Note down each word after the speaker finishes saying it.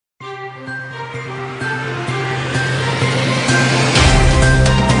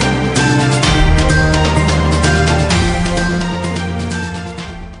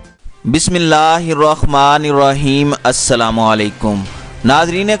بسم اللہ الرحمن الرحیم۔ السلام علیکم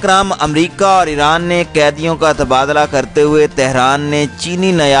ناظرین اکرام، امریکہ اور ایران نے قیدیوں کا تبادلہ کرتے ہوئے تہران نے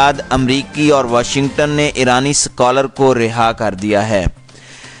چینی نیاد امریکی اور واشنگٹن نے ایرانی سکالر کو رہا کر دیا ہے۔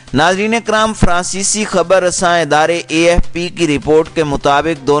 ناظرین اکرام، فرانسیسی خبر رساں ادارے AFP کی رپورٹ کے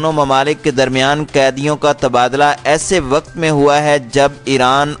مطابق دونوں ممالک کے درمیان قیدیوں کا تبادلہ ایسے وقت میں ہوا ہے جب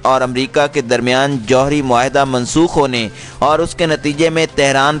ایران اور امریکہ کے درمیان جوہری معاہدہ منسوخ ہونے اور اس کے نتیجے میں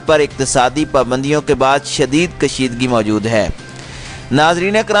تہران پر اقتصادی پابندیوں کے بعد شدید کشیدگی موجود ہے۔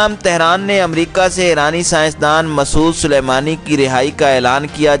 ناظرین اکرام، تہران نے امریکہ سے ایرانی سائنسدان مسعود سلیمانی کی رہائی کا اعلان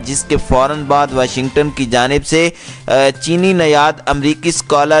کیا، جس کے فوراً بعد واشنگٹن کی جانب سے چینی نیاد امریکی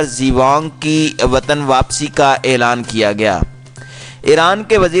سکالر زی وانگ کی وطن واپسی کا اعلان کیا گیا۔ ایران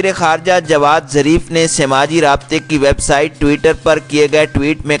کے وزیر خارجہ جواد ظریف نے سماجی رابطے کی ویب سائٹ ٹویٹر پر کیے گئے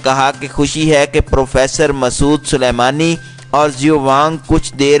ٹویٹ میں کہا کہ خوشی ہے کہ پروفیسر مسعود سلیمانی اور زی وانگ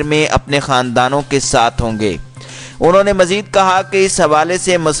کچھ دیر میں اپنے خاندانوں کے ساتھ ہوں گے۔ انہوں نے مزید کہا کہ اس حوالے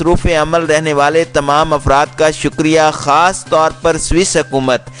سے مصروف عمل رہنے والے تمام افراد کا شکریہ، خاص طور پر سوئس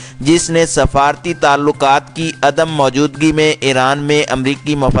حکومت، جس نے سفارتی تعلقات کی عدم موجودگی میں ایران میں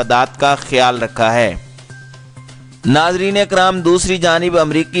امریکی مفادات کا خیال رکھا ہے۔ ناظرین اکرام، دوسری جانب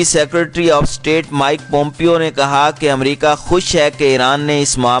امریکی secretary of state mic Pompeo نے کہا کہ امریکہ خوش ہے کہ ایران نے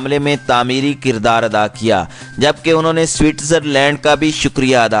اس معاملے میں تعمیری کردار ادا کیا، جبکہ انہوں نے سوئٹزرلینڈ کا بھی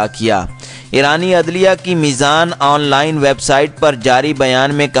شکریہ ادا کیا۔ ایرانی عدلیہ کی میزان آن لائن ویب سائٹ پر جاری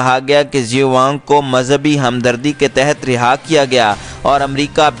بیان میں کہا گیا کہ زی وانگ کو مذہبی ہمدردی کے تحت رہا کیا گیا اور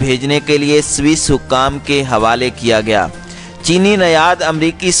امریکہ بھیجنے کے لیے سوئس حکام کے حوالے کیا گیا۔ چینی نیاد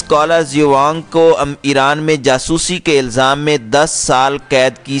امریکی سکالر زی وانگ کو ایران میں جاسوسی کے الزام میں 10 سال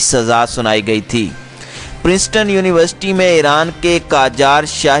قید کی سزا سنائی گئی تھی۔ پرنسٹن یونیورسٹی میں ایران کے قاجار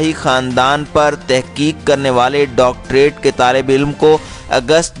شاہی خاندان پر تحقیق کرنے والے ڈاکٹریٹ کے طالب علم کو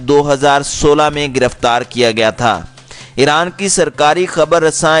اگست 2016 میں گرفتار کیا گیا تھا۔ ایران کی سرکاری خبر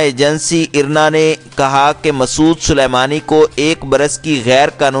رساں ایجنسی IRNA نے کہا کہ مسعود سلیمانی کو 1 برس کی غیر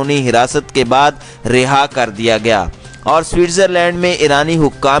قانونی حراست کے بعد رہا کر دیا گیا اور سوئٹزرلینڈ میں ایرانی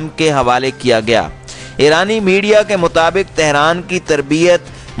حکام کے حوالے کیا گیا۔ ایرانی میڈیا کے مطابق تہران کی تربیت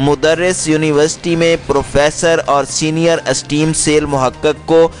مدرس یونیورسٹی میں پروفیسر اور سینئر اسٹیم سیل محقق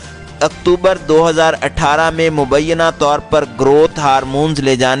کو اکتوبر 2018 میں مبینہ طور پر گروتھ ہارمونز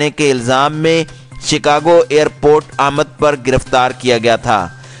لے جانے کے الزام میں شکاگو ایئرپورٹ آمد پر گرفتار کیا گیا تھا۔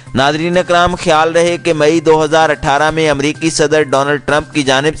 ناظرین اکرام، خیال رہے کہ مئی 2018 میں امریکی صدر ڈونلڈ ٹرمپ کی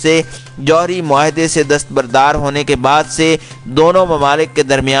جانب سے جوہری معاہدے سے دستبردار ہونے کے بعد سے دونوں ممالک کے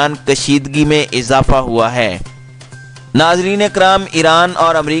درمیان کشیدگی میں اضافہ ہوا ہے۔ ناظرین اکرام، ایران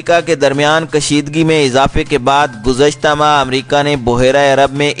اور امریکہ کے درمیان کشیدگی میں اضافے کے بعد گزشتہ ماہ امریکہ نے بحیرہ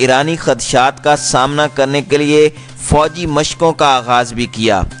عرب میں ایرانی خدشات کا سامنا کرنے کے لیے فوجی مشقوں کا آغاز بھی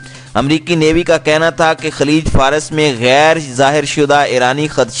کیا۔ امریکی نیوی کا کہنا تھا کہ خلیج فارس میں غیر ظاہر شدہ ایرانی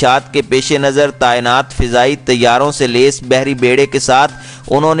خدشات کے پیش نظر تعینات فضائی طیاروں سے لیس بحری بیڑے کے ساتھ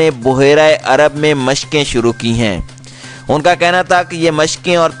انہوں نے بحیرہ عرب میں مشقیں شروع کی ہیں۔ ان کا کہنا تھا کہ یہ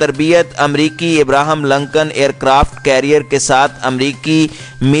مشقیں اور تربیت امریکی ابراہم لنکن ایئرکرافٹ کیریئر کے ساتھ امریکی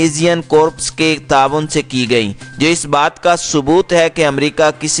میزین کورپس کے تعاون سے کی گئیں، جو اس بات کا ثبوت ہے کہ امریکہ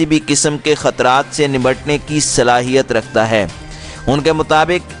کسی بھی قسم کے خطرات سے نمٹنے کی صلاحیت رکھتا ہے۔ ان کے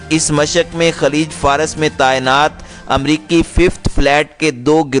مطابق اس مشق میں خلیج فارس میں تعینات امریکی 5th فلیٹ کے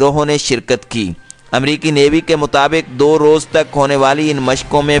 2 گروہوں نے شرکت کی۔ امریکی نیوی کے مطابق 2 روز تک ہونے والی ان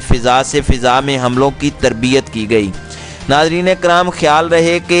مشقوں میں فضا سے فضا میں حملوں کی تربیت کی گئی۔ ناظرین کرام، خیال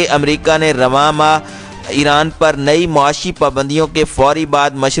رہے کہ امریکہ نے رواں ماہ ایران پر نئی معاشی پابندیوں کے فوری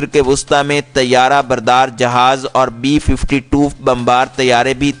بعد مشرق وسطیٰ میں طیارہ بردار جہاز اور B-52 بمبار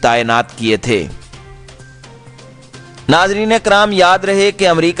طیارے بھی تعینات کیے تھے۔ ناظرین کرام، یاد رہے کہ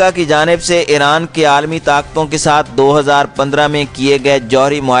امریکہ کی جانب سے ایران کے عالمی طاقتوں کے ساتھ 2015 میں کیے گئے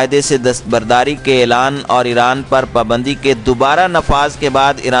جوہری معاہدے سے دستبرداری کے اعلان اور ایران پر پابندی کے دوبارہ نفاذ کے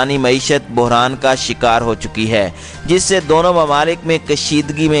بعد ایرانی معیشت بحران کا شکار ہو چکی ہے، جس سے دونوں ممالک میں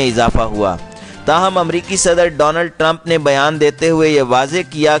کشیدگی میں اضافہ ہوا۔ تاہم امریکی صدر ڈونلڈ ٹرمپ نے بیان دیتے ہوئے یہ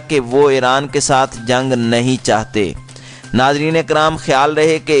واضح کیا کہ وہ ایران کے ساتھ جنگ نہیں چاہتے۔ ناظرین کرام، خیال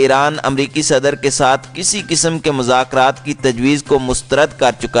رہے کہ ایران امریکی صدر کے ساتھ کسی قسم کے مذاکرات کی تجویز کو مسترد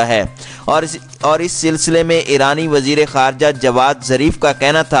کر چکا ہے اور اس سلسلے میں ایرانی وزیر خارجہ جواد ظریف کا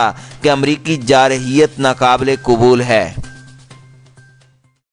کہنا تھا کہ امریکی جارحیت ناقابل قبول ہے۔